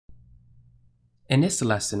In this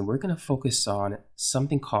lesson, we're going to focus on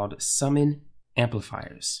something called summing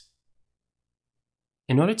amplifiers.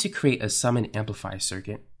 In order to create a summing amplifier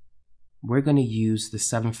circuit, we're going to use the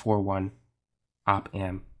 741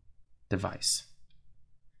 op-amp device.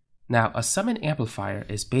 Now, a summing amplifier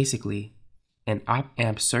is basically an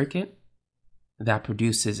op-amp circuit that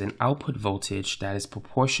produces an output voltage that is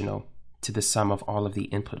proportional to the sum of all of the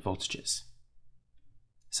input voltages.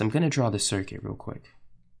 So I'm going to draw the circuit real quick.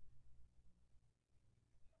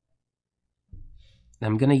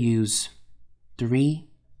 I'm going to use 3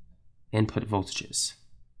 input voltages.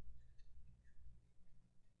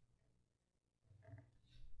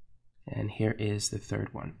 And here is the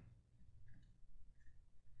third one.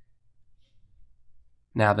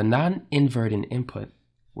 Now the non-inverting input,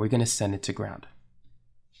 we're going to send it to ground.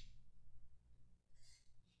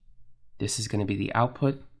 This is going to be the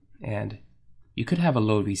output, and you could have a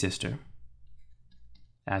load resistor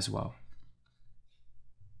as well.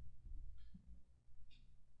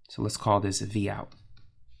 So let's call this V out.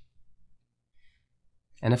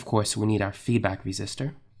 And of course, we need our feedback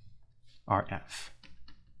resistor, RF.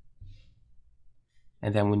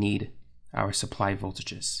 And then we need our supply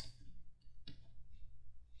voltages.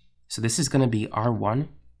 So this is going to be R1,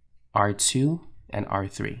 R2, and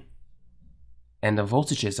R3. And the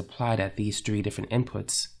voltages applied at these 3 different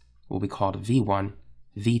inputs will be called V1,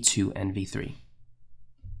 V2, and V3.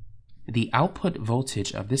 The output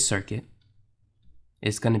voltage of this circuit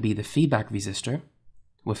is going to be the feedback resistor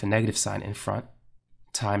with a negative sign in front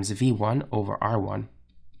times V1 over R1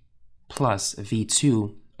 plus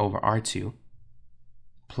V2 over R2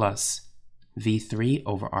 plus V3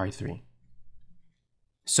 over R3.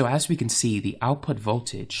 So as we can see, the output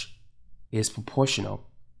voltage is proportional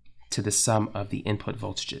to the sum of the input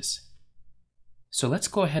voltages. So let's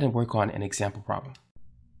go ahead and work on an example problem.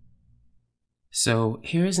 So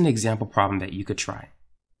here is an example problem that you could try.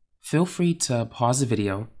 Feel free to pause the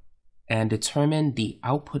video and determine the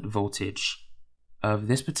output voltage of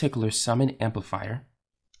this particular summing amplifier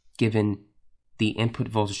given the input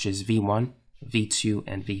voltages V1, V2,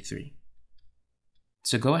 and V3.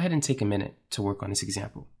 So go ahead and take a minute to work on this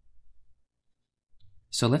example.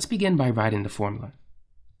 So let's begin by writing the formula.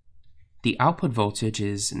 The output voltage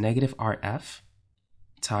is negative RF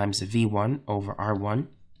times V1 over R1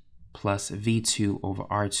 plus V2 over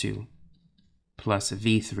R2 plus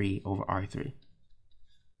V3 over R3.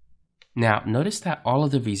 Now, notice that all of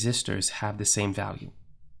the resistors have the same value.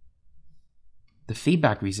 The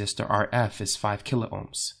feedback resistor, RF, is 5 kilo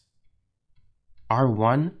ohms.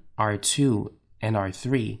 R1, R2, and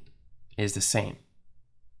R3 is the same.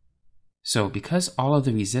 So because all of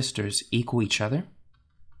the resistors equal each other,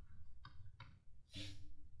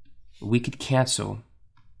 we could cancel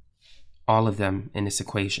all of them in this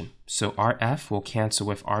equation. So RF will cancel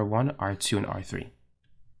with R1, R2, and R3.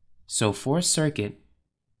 So for a circuit,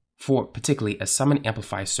 for particularly a summing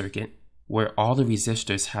amplifier circuit where all the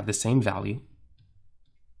resistors have the same value,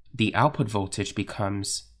 the output voltage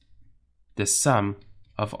becomes the sum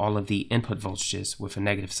of all of the input voltages with a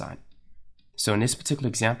negative sign. So in this particular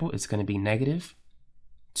example, it's going to be negative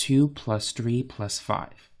 2 plus 3 plus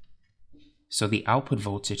 5. So the output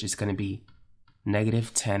voltage is going to be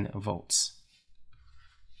negative 10 volts.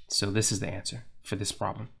 So this is the answer for this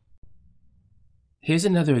problem. Here's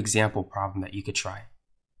another example problem that you could try.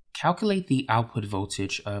 Calculate the output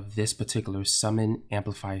voltage of this particular summing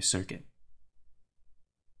amplifier circuit.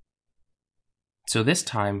 So this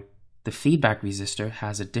time, the feedback resistor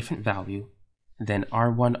has a different value than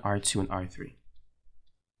R1, R2, and R3.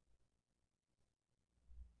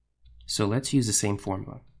 So let's use the same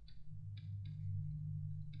formula.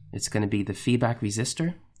 It's going to be the feedback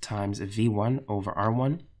resistor times V1 over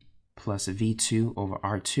R1 plus V2 over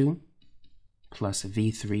R2 plus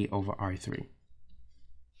V3 over R3.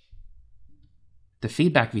 The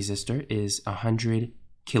feedback resistor is 100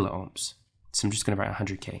 kilo ohms. So I'm just going to write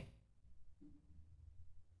 100K.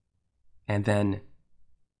 And then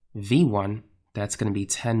V1, that's going to be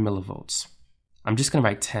 10 millivolts. I'm just going to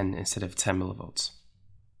write 10 instead of 10 millivolts.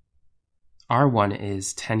 R1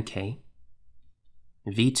 is 10K.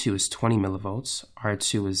 V2 is 20 millivolts.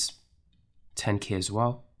 R2 is 10K as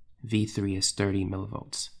well. V3 is 30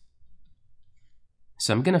 millivolts.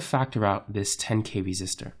 So I'm going to factor out this 10K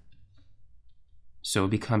resistor. So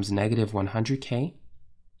it becomes negative 100K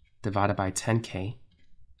divided by 10K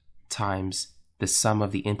times the sum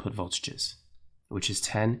of the input voltages, which is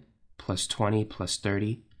 10 plus 20 plus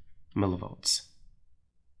 30 millivolts.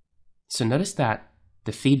 So notice that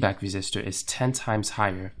the feedback resistor is 10 times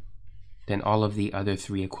higher than all of the other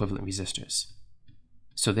 3 equivalent resistors.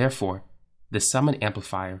 So therefore, the summing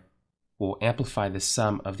amplifier will amplify the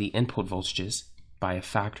sum of the input voltages by a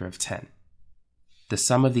factor of 10. The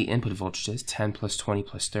sum of the input voltages, 10 plus 20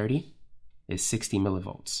 plus 30, is 60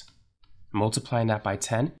 millivolts. Multiplying that by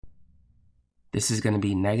 10, this is going to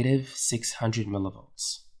be negative 600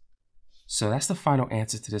 millivolts. So that's the final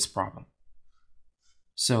answer to this problem.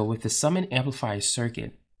 So with the summing amplifier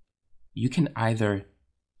circuit, you can either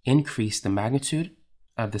increase the magnitude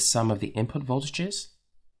of the sum of the input voltages,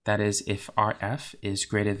 that is if RF is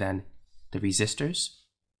greater than the resistors,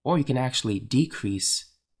 or you can actually decrease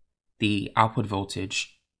the output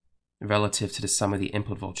voltage relative to the sum of the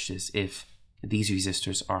input voltages if these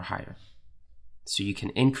resistors are higher. So you can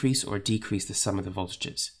increase or decrease the sum of the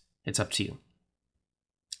voltages. It's up to you.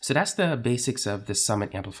 So that's the basics of the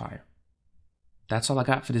summing amplifier. That's all I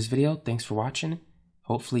got for this video. Thanks for watching.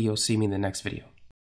 Hopefully you'll see me in the next video.